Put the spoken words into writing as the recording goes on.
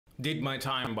Did My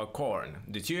Time by Korn.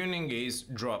 The tuning is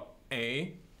drop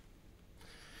A.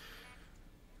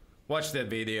 Watch that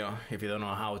video if you don't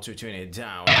know how to tune it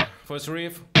down. First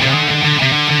riff.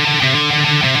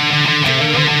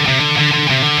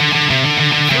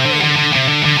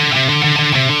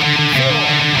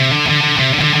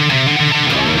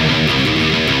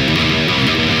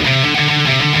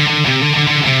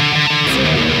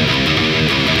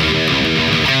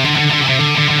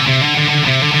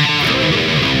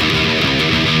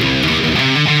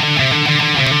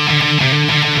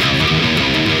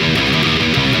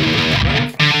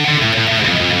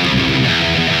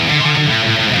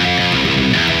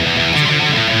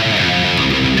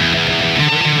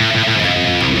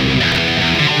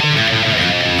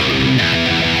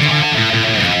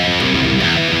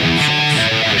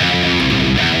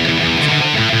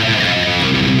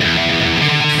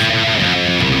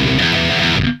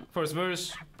 First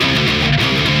verse.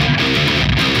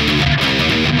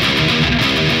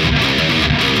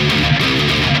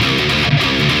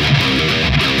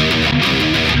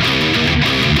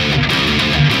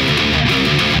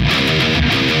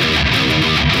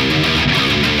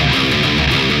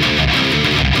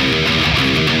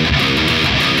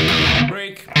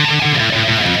 Break.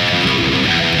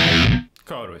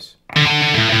 Chorus.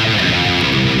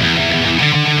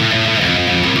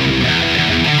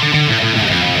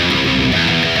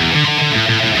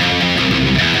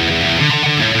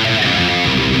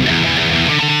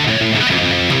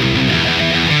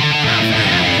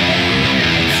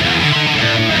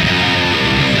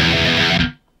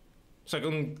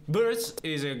 Second verse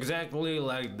is exactly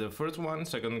like the first one,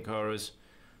 second chorus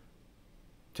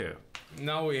 2.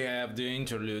 Now we have the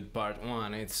interlude part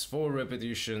 1. It's 4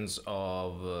 repetitions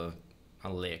of a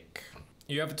lick.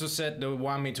 You have to set the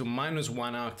whammy to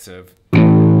 -1 octave.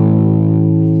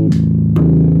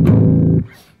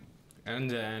 And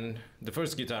then the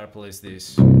first guitar plays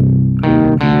this.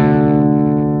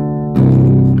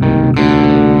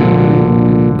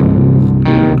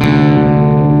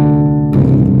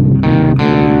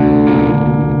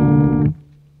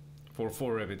 For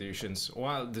 4 repetitions,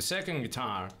 while the second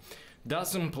guitar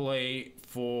doesn't play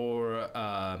for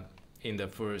in the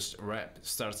first rep,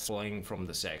 starts playing from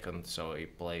the second, so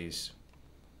it plays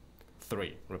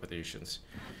 3 repetitions,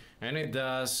 and it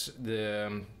does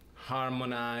the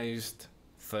harmonized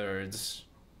thirds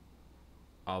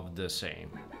of the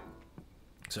same,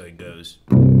 so it goes.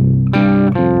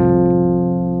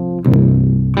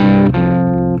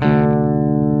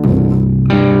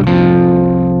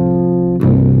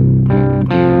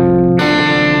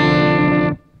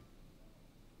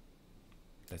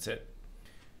 That's it.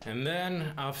 And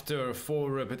then after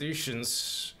 4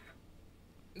 repetitions,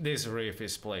 this riff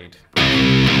is played.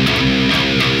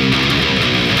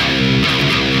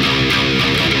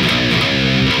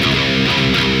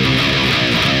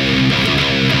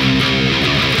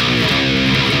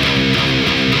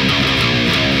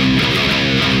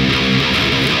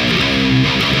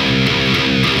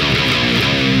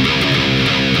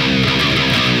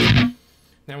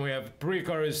 Then we have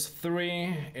pre-chorus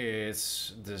 3.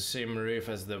 It's the same riff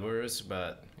as the verse,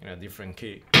 but in a different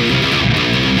key.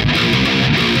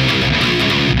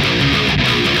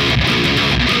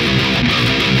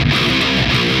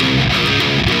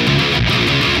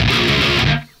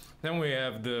 Then we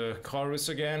have the chorus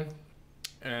again,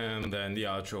 and then the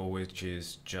outro, which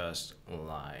is just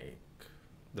like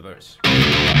the verse.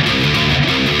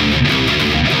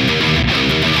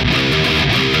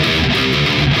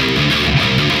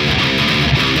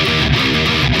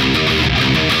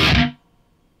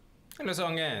 And the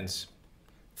song ends.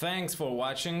 Thanks for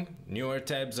watching. Newer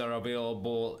tabs are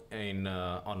available in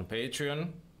on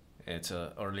Patreon. It's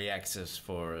early access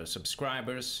for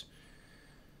subscribers.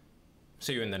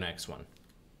 See you in the next one.